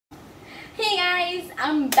Hey guys,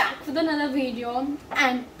 I'm back with another video,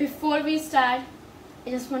 and before we start, I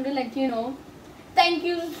just want to let you know, thank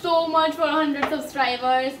you so much for 100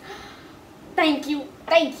 subscribers. Thank you,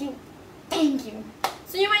 thank you, thank you.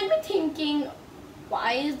 So you might be thinking,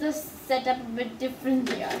 why is the setup a bit different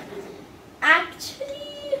here?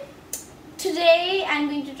 Actually, today I'm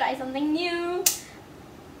going to try something new.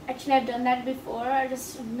 Actually, I've done that before,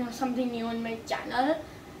 just something new on my channel.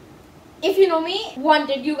 If you know me,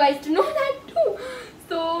 wanted you guys to know that too.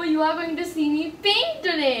 So you are going to see me paint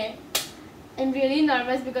today. I'm really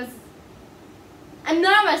nervous because I'm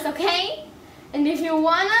nervous, okay? And if you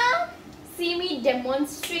wanna see me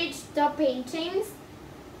demonstrate the paintings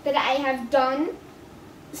that I have done,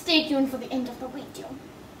 stay tuned for the end of the video.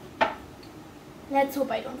 Let's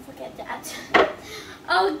hope I don't forget that.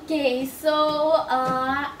 Okay, so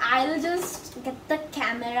I'll just get the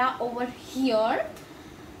camera over here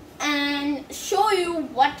and show you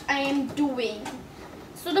what I am doing.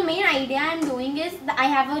 So the main idea I'm doing is that I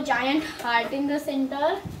have a giant heart in the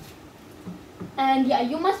center, and yeah,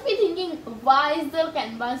 you must be thinking, why is the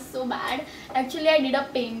canvas so bad? Actually, I did a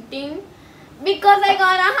painting because I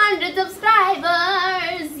got 100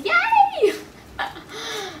 subscribers. Yay!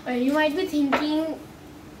 You might be thinking,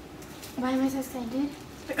 why am I so excited?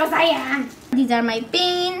 Because I am. These are my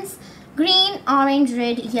paints: green, orange,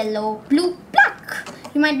 red, yellow, blue, black.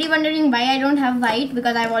 You might be wondering why I don't have white,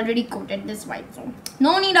 because I've already coated this white, so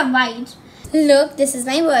no need of white. Look, this is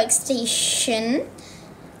my workstation.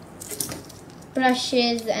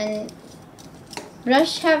 Brushes and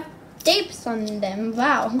brush have tapes on them.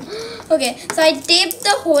 Wow. Okay, so I taped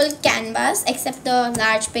the whole canvas except the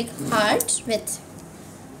large big heart with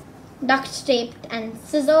duct tape and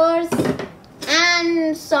scissors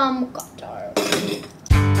and some cutter.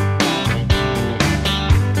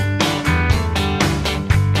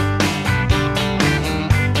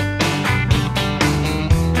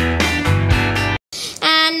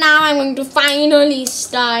 Now I'm going to finally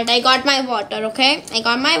start. I got my water, okay? I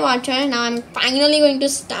got my water. Now I'm finally going to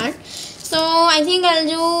start. So I think I'll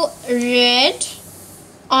do red,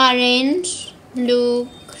 orange, blue,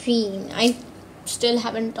 green. I still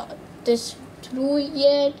haven't thought this through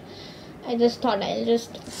yet. I just thought I'll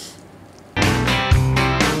just...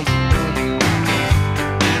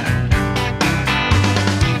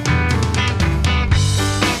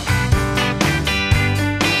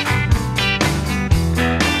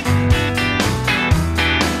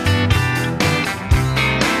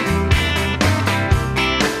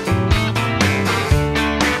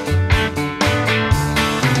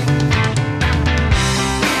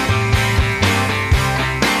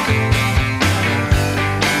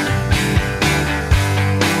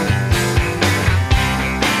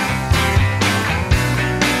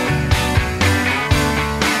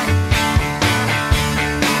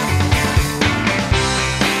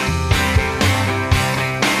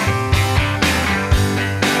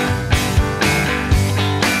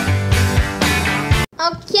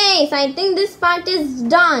 Okay, so I think this part is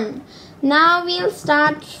done. Now we'll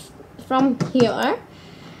start from here.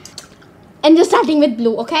 And just starting with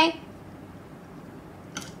blue, okay?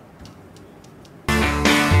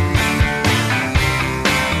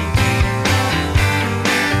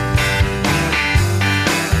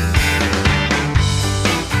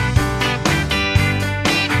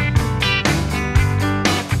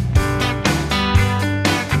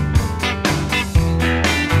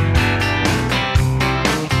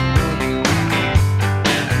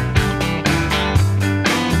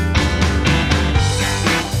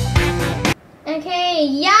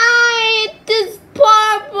 Yeah, it is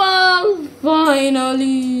purple.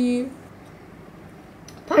 Finally.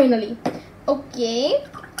 Okay.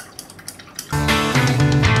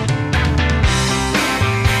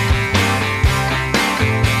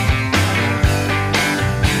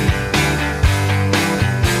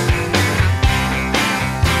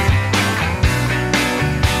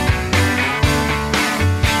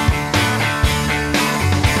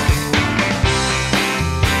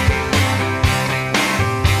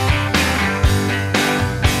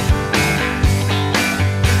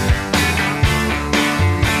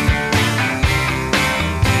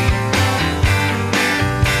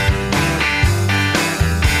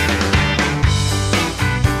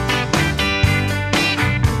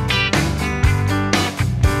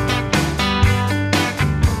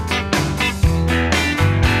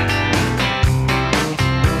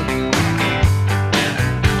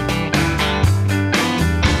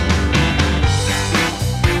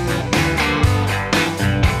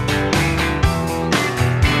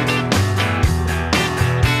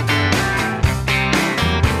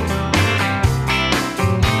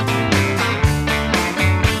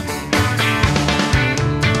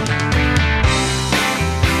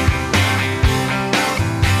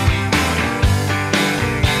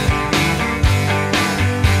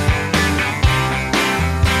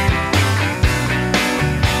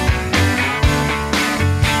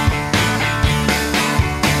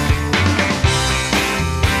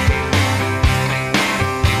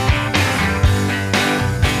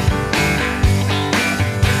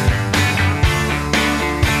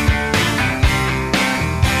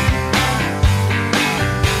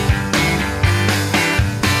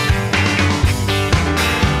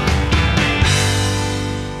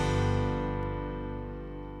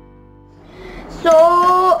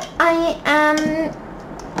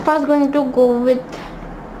 go with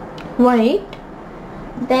white.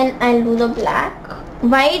 Then I'll do the black.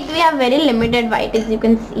 White, we have very limited white, as you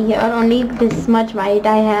can see here. Only this much white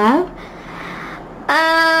I have.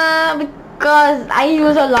 Because I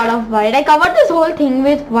use a lot of white. I covered this whole thing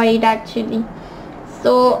with white actually.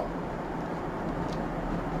 So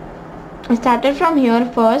I started from here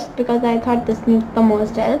first because I thought this needs the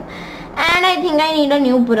most help. And I think I need a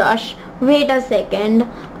new brush. Wait a second.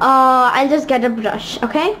 I'll just get a brush,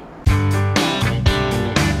 okay?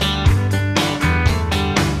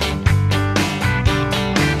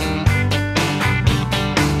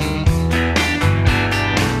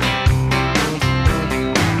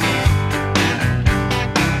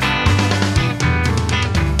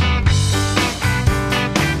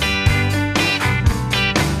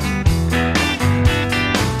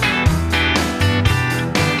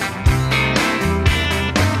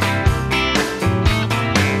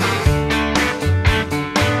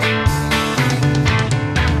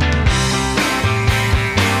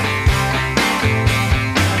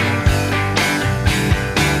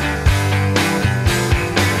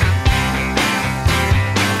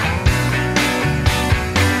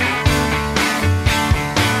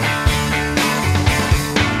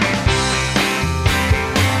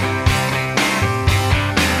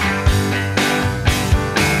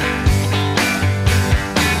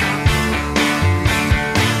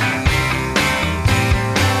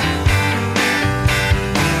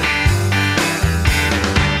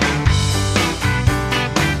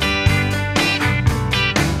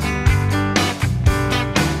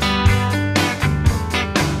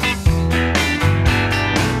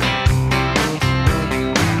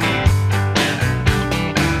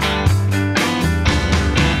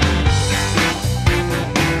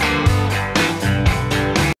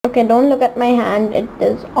 Okay, don't look at my hand, it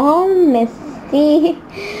is all messy.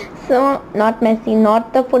 So, not messy,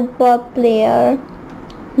 not the football player,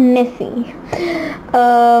 messy.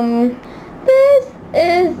 This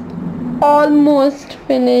is almost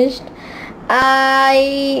finished.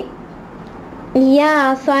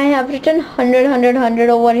 Yeah, so I have written 100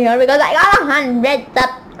 over here because I got 100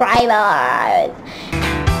 subscribers.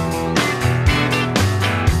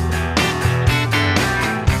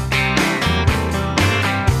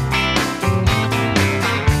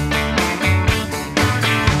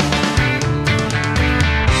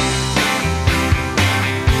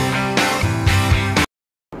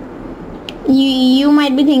 You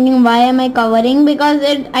might be thinking, why am I covering? Because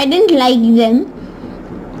I didn't like them.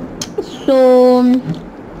 So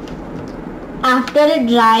after it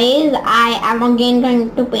dries, I am again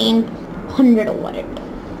going to paint 100 over it.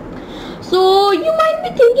 So you might be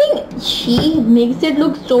thinking, she makes it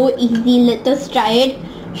look so easy, let us try it.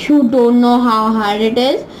 You don't know how hard it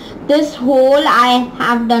is. This whole I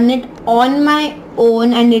have done it on my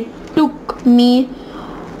own and it took me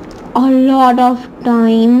a lot of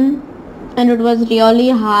time. And it was really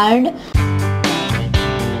hard.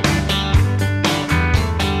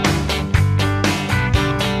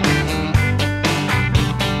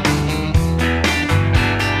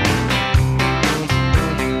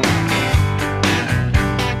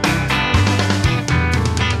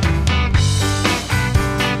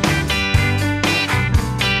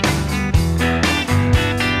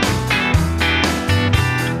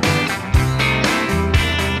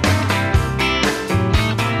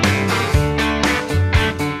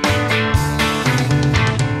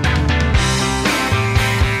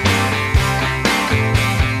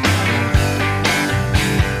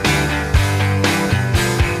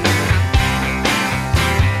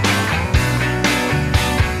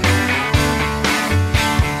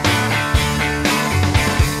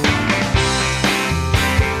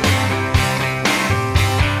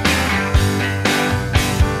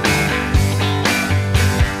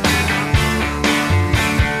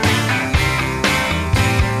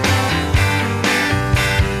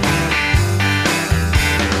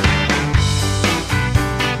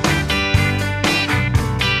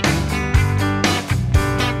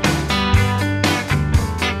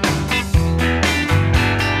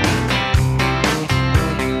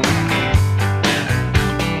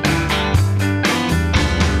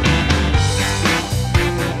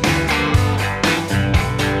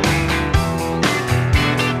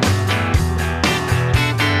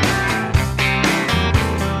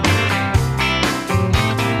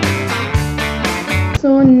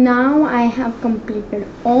 So now I have completed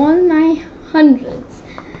all my hundreds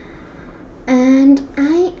and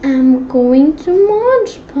I am going to Mod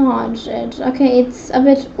Podge it. Okay, it's a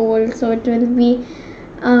bit old, so it will be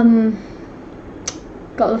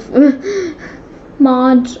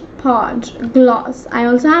Mod Podge gloss. I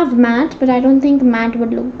also have matte, but I don't think matte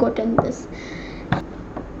would look good in this.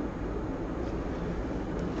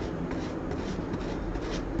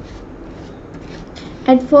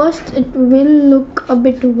 At first it will look a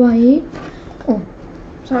bit white. Oh,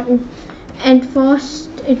 sorry. At first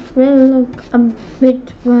it will look a bit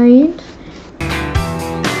white.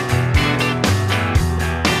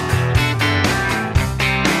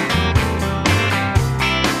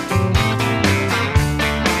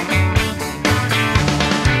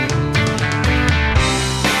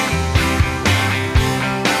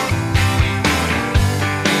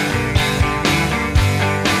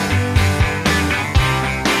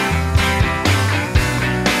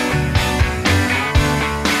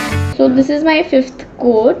 So this is my 5th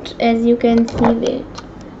coat, as you can see. Wait,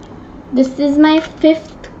 this is my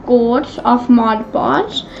 5th coat of Mod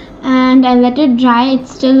Podge, and I let it dry.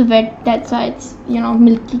 It's still wet, that's why it's, you know,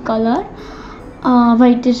 milky color,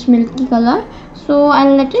 whitish milky color. So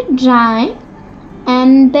I'll let it dry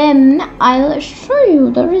and then I'll show you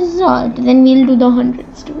the result. Then we'll do the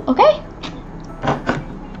hundreds too, okay?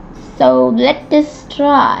 So let us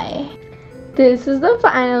try. This is the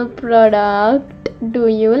final product. Do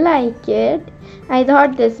you like it? I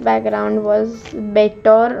thought this background was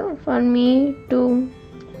better for me to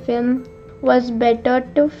film.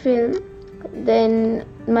 Than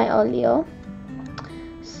my earlier.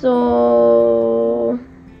 So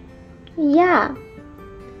yeah.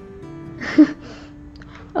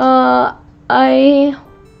 I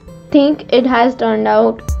think it has turned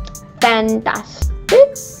out fantastic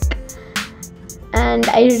and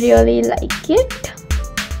I really like it.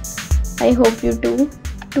 I hope you do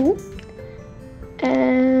too.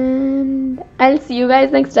 And I'll see you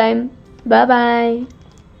guys next time. Bye bye.